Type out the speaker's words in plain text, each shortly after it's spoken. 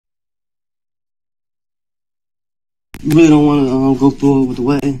You really don't want to go through it with the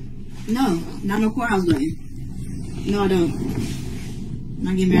wedding? No, not no courthouse wedding. No, I don't. I'm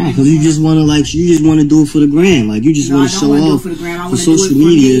not getting married. Because you just want to do it for the gram. Like, you just want to show off for social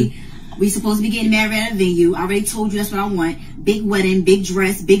media. We supposed to be getting married at a venue. I already told you that's what I want. Big wedding, big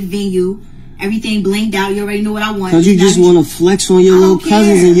dress, big venue. Everything blinged out. You already know what I want. Because you just want to flex on your little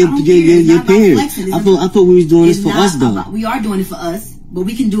cousins and your peers. I thought we was doing this for us, though. We are doing it for us, but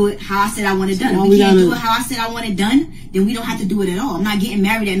we can do it how I said I want it done. If we can't do it how I said I want it done, then we don't have to do it at all. I'm not getting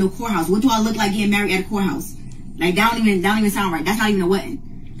married at no courthouse. What do I look like getting married at a courthouse? Like, that don't even sound right. That's not even a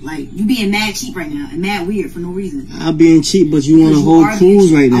wedding. Like, you being mad cheap right now and mad weird for no reason. I'm being cheap, but you want a whole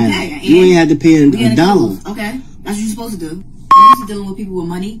cruise right now. Okay, you ain't had to pay a dollar. Okay, that's what you're supposed to do. I'm used to dealing with people with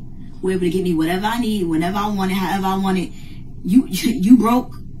money who are able to get me whatever I need, whenever I want it, however I want it. You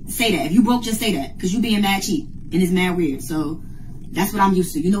broke, say that. If you broke, just say that, because you being mad cheap and it's mad weird. So that's what I'm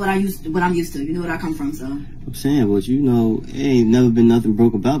used to. You know what I'm used to. You know what I come from. So I'm saying, but you know, it ain't never been nothing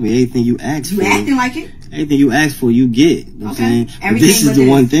broke about me. Anything you ask for, you acting like it. Anything you ask for, you get. You know what I'm saying? But this is the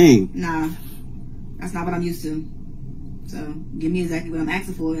one thing. Nah, that's not what I'm used to. So give me exactly what I'm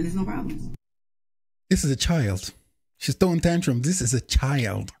asking for, and there's no problems. This is a child. She's throwing tantrums. This is a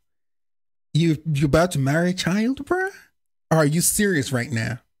child. You're about to marry a child, bruh? Or are you serious right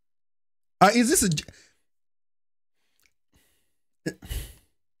now? Is this a...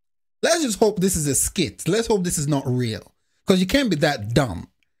 Let's just hope this is a skit. Let's hope this is not real. Because you can't be that dumb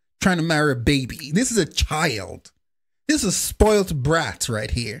trying to marry a baby. This is a child. This is a spoiled brat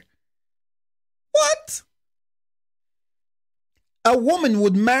right here. What? A woman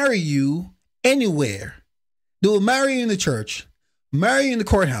would marry you anywhere. They will marry you in the church, marry you in the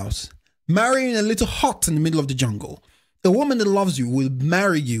courthouse, marry you in a little hut in the middle of the jungle. A woman that loves you will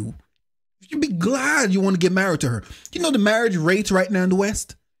marry you. You'll be glad you want to get married to her. You know the marriage rates right now in the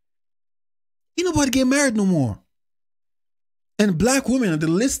West? Ain't nobody get married no more. And black women are the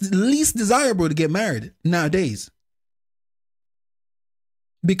least desirable to get married nowadays.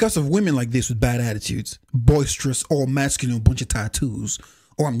 Because of women like this with bad attitudes, boisterous, all masculine, bunch of tattoos.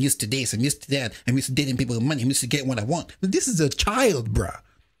 Oh, I'm used to this, I'm used to that, I'm used to dating people with money, I'm used to getting what I want. But this is a child, bruh.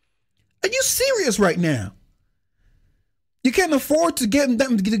 Are you serious right now? You can't afford to get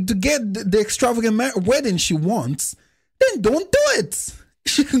them to get the extravagant wedding she wants, then don't do it.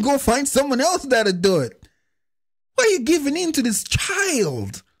 She can go find someone else that'll do it. Why are you giving in to this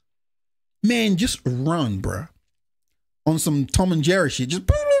child? Man, just run, bruh. On some Tom and Jerry shit. Just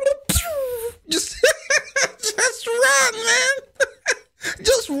run, man.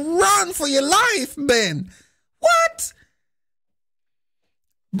 Just run for your life, man. What?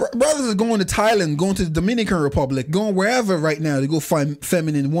 Brothers are going to Thailand, going to the Dominican Republic, going wherever right now to go find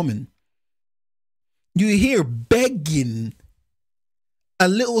feminine woman. You hear begging a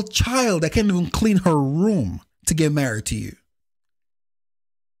little child that can't even clean her room to get married to you.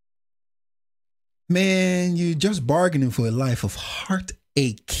 Man, you're just bargaining for a life of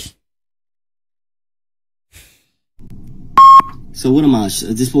heartache. So what am I? Is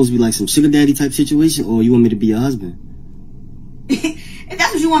this supposed to be like some sugar daddy type situation, or you want me to be your husband? If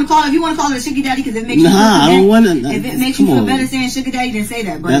that's what you want to call it, if you want to call it a sugar daddy because it makes you feel I don't want to. If it makes you feel better saying sugar daddy, then say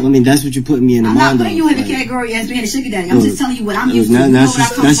that. But I mean, that's what you put me in the mind. I'm not putting you in the category as being a sugar daddy. I'm just telling you what I'm used to. Now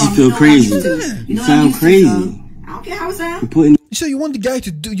she feel crazy. You sound crazy. I don't care how it sounds. So you want the guy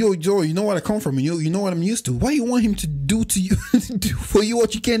to do you know where I come from, and you know what I'm used to. Why you want him to do to you do for you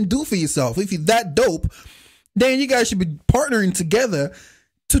what you can't do for yourself? If you're that dope, then you guys should be partnering together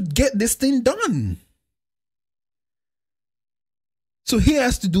to get this thing done. So he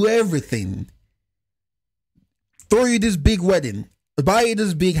has to do everything. Throw you this big wedding, buy you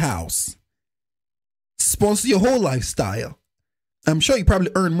this big house, sponsor your whole lifestyle. I'm sure you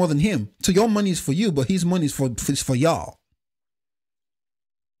probably earn more than him. So your money is for you, but his money is for y'all.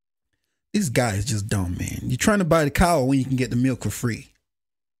 This guy is just dumb, man. You're trying to buy the cow when you can get the milk for free.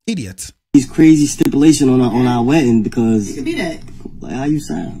 Idiot. These crazy stipulation on our wedding because it could be that. Like, how you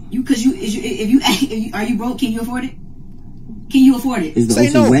sound? Are you broke? Can you afford it? Can you afford it? Is the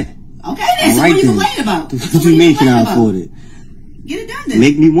ocean wet? Okay, then. So what are you complaining about? What you mean? Can I afford it? Get it done then.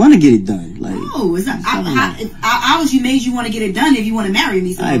 Make me want to get it done. Like, no, it's not. Obviously made you want to get it done if you want to marry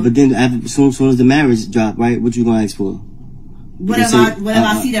me. So. All right, but then as soon as the marriage drop, right? What you gonna ask for? Whatever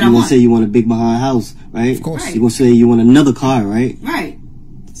I see that I want. You gonna say you want a big behind house, right? Of course. Right. You gonna say you want another car, right? Right.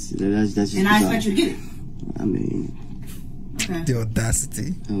 That's just and I expect you to get it. I mean. Okay. The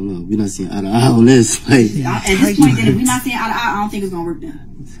audacity. I don't know. We're not seeing eye to eye on this. Like, at this point, then, if we're not seeing eye to eye, I don't think it's gonna work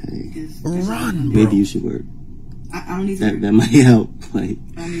then. Hey, run, bro. Maybe you should work. I don't need to work. That might help. Like,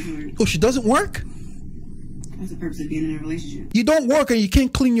 I don't need to work. Oh, she doesn't work? That's the purpose of being in a relationship. You don't work and you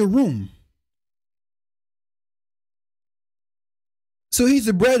can't clean your room. So he's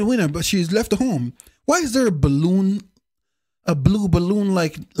the breadwinner, but she's left at home. Why is there a balloon, a blue balloon,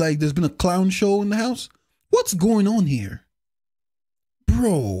 like there's been a clown show in the house? What's going on here?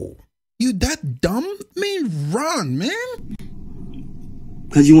 Bro, you that dumb? Man, run, man.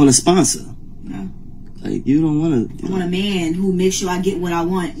 Because you want a sponsor. Yeah. Like, you don't want to. I want a man who makes sure I get what I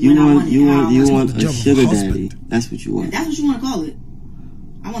want You when I want, want it. you want a job of sugar husband. daddy. That's what you want. That's what you want to call it.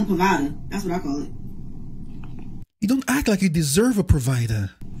 I want a provider. That's what I call it. You don't act like you deserve a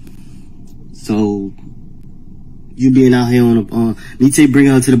provider. So, you being out here on Nite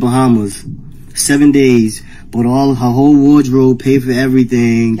bringing her to the Bahamas, 7 days, bought all her whole wardrobe, paid for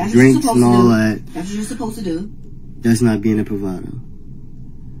everything, That's drinks and all that. That's what you're supposed to do. That's not being a provider.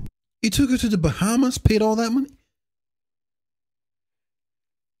 You took her to the Bahamas, paid all that money?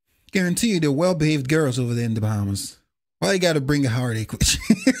 Guarantee you they're well-behaved girls over there in the Bahamas. Why you gotta bring a heartache with you?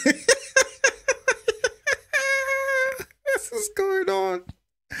 This is going on.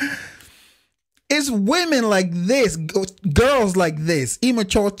 It's women like this, girls like this,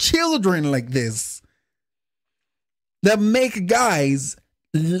 immature children like this that make guys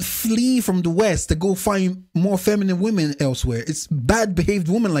flee from the West to go find more feminine women elsewhere. It's bad behaved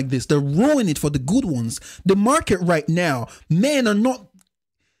women like this. They're ruining it for the good ones. The market right now, men are not,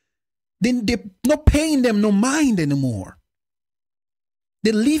 they're not paying them no mind anymore.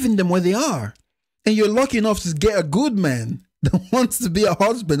 They're leaving them where they are. And you're lucky enough to get a good man that wants to be a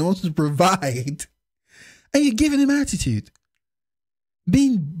husband, wants to provide. And you're giving him attitude.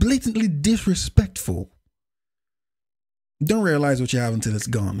 Being blatantly disrespectful. Don't realize what you have until it's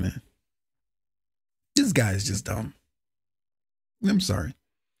gone, man. This guy is just dumb. I'm sorry.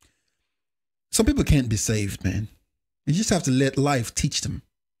 Some people can't be saved, man. You just have to let life teach them.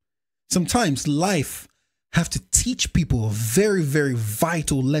 Sometimes life have to teach people a very, very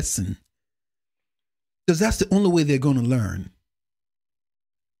vital lesson. Because that's the only way they're going to learn.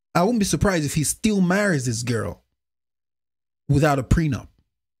 I wouldn't be surprised if he still marries this girl without a prenup.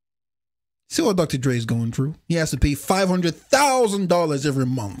 See what Dr. Dre is going through? He has to pay $500,000 every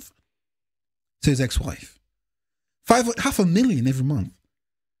month to his ex-wife. $500,000 every month.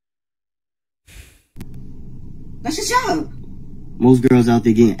 That's your job. Most girls out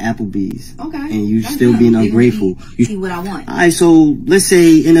there getting Applebee's. Okay. And you That's still good. being They ungrateful. You see what I want. Alright, so let's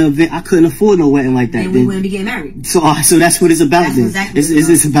say in an event I couldn't afford no wedding like that. And we wouldn't be getting married. So that's what it's about. That's then. exactly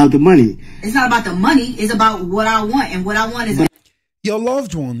It's about the money. It's not about the money. It's about what I want. And what I want is... Your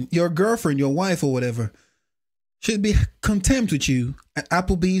loved one, your girlfriend, your wife or whatever, should be content with you at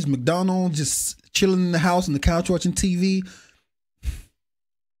Applebee's, McDonald's, just chilling in the house on the couch watching TV.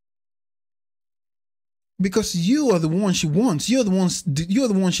 Because you are the one she wants. You're the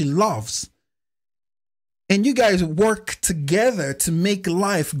one she loves. And you guys work together to make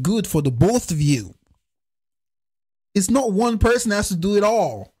life good for the both of you. It's not one person has to do it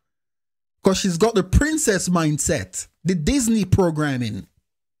all. Because she's got the princess mindset. The Disney programming.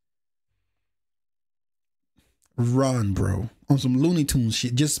 Run, bro. On some Looney Tunes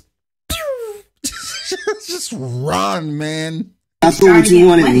shit. Just run, man. I thought what you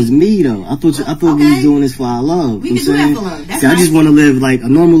wanted was me, though. I thought we was doing this for our love. We can do that for love. See, I just want to live like a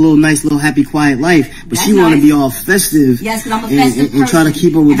normal little, nice little, happy, quiet life. But she want to be all festive. Yes, because I'm a festive person. And try to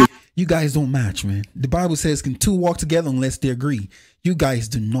keep up with You guys don't match, man. The Bible says, can two walk together unless they agree? You guys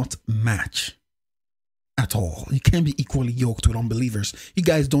do not match at all. You can't be equally yoked with unbelievers. You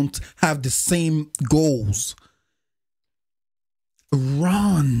guys don't have the same goals.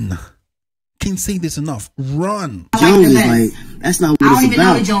 Run. Can't say this enough. Run. Jones is like, that's not what I don't it's even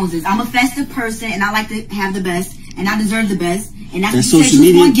know about. the Joneses. I'm a festive person and I like to have the best and I deserve the best. And that's what social you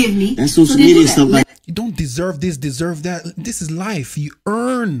media. want to give me. That's social so then media do that. stuff like You don't deserve this, deserve that. This is life. You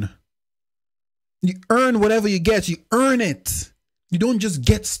earn. You earn whatever you get. You earn it. You don't just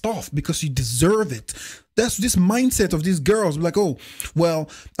get stuff because you deserve it. That's this mindset of these girls. Like, oh, well,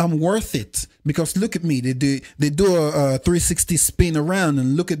 I'm worth it because look at me. They do a 360 spin around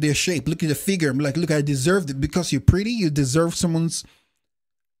and look at their shape. Look at the figure. I'm like, look, I deserved it because you're pretty. You deserve someone's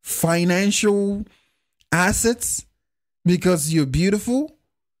financial assets because you're beautiful.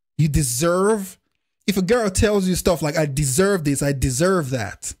 You deserve. If a girl tells you stuff like, I deserve this, I deserve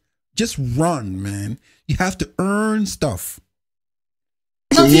that, just run, man. You have to earn stuff.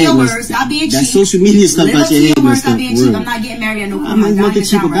 Live up to your words, stop being cheap. That social media stuff Live got up to your head your words, messed stop up. being cheap. I'm not getting married at no I'm not nothing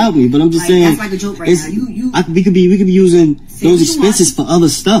cheap about me, but I'm just saying. That's like a joke right now. We could be using those expenses for other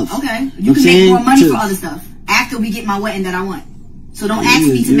stuff. Okay, you can make more money for other stuff after we get my wedding that I want. So don't ask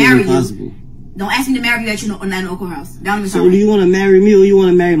me to marry you. Don't ask me to marry you at an Oakland house. So do you want to marry me or you want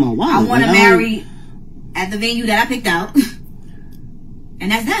to marry my wife? I want to marry at the venue that I picked out, and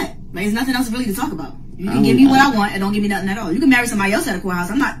that's that. Like, there's nothing else really to talk about. You can give me what I want and don't give me nothing at all. You can marry somebody else at a courthouse.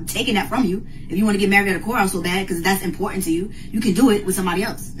 I'm not taking that from you. If you want to get married at a courthouse so bad because that's important to you, you can do it with somebody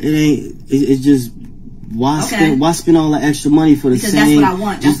else. It ain't. It's just why spend all the extra money for the because same? That's what I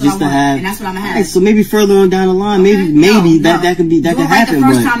want. That's what I want, and that's what I'm gonna have. Right, so maybe further on down the line, maybe that could happen. Do it right the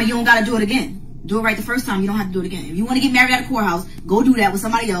first time, and you don't gotta do it again. Do it right the first time. You don't have to do it again. If you want to get married at a courthouse, go do that with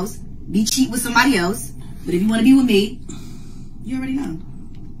somebody else. Be cheap with somebody else. But if you want to be with me, you already know.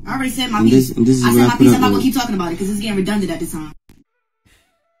 I already said my piece. I said my piece. I'm not gonna keep talking about it because it's getting redundant at this time.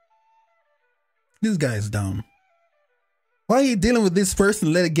 This guy is dumb. Why are you dealing with this person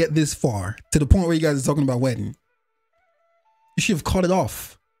and let it get this far to the point where you guys are talking about wedding? You should have cut it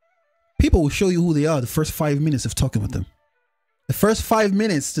off. People will show you who they are the first 5 minutes of talking with them. The first 5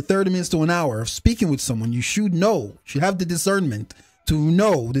 minutes to 30 minutes to an hour of speaking with someone, you should know, should have the discernment to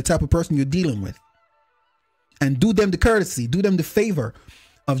know the type of person you're dealing with. And do them the courtesy, do them the favor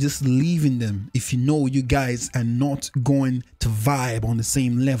of just leaving them if you know you guys are not going to vibe on the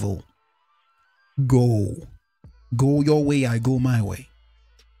same level. Go your way, I go my way.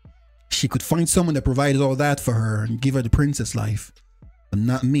 She could find someone that provided all that for her and give her the princess life, but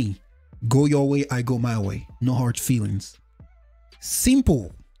not me. Go your way, I go my way. No hard feelings.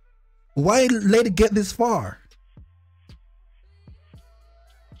 Simple. Why let it get this far?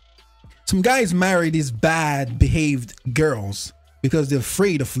 Some guys marry these bad behaved girls because they're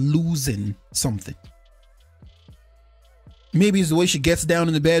afraid of losing something. Maybe it's the way she gets down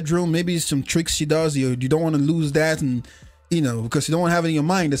in the bedroom. Maybe it's some tricks she does. You don't want to lose that, and because you don't want to have it in your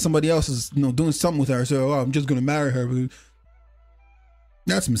mind that somebody else is doing something with her. So I'm just gonna marry her.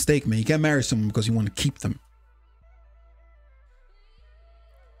 That's a mistake, man. You can't marry someone because you want to keep them.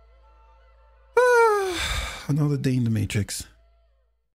 Another day in the Matrix.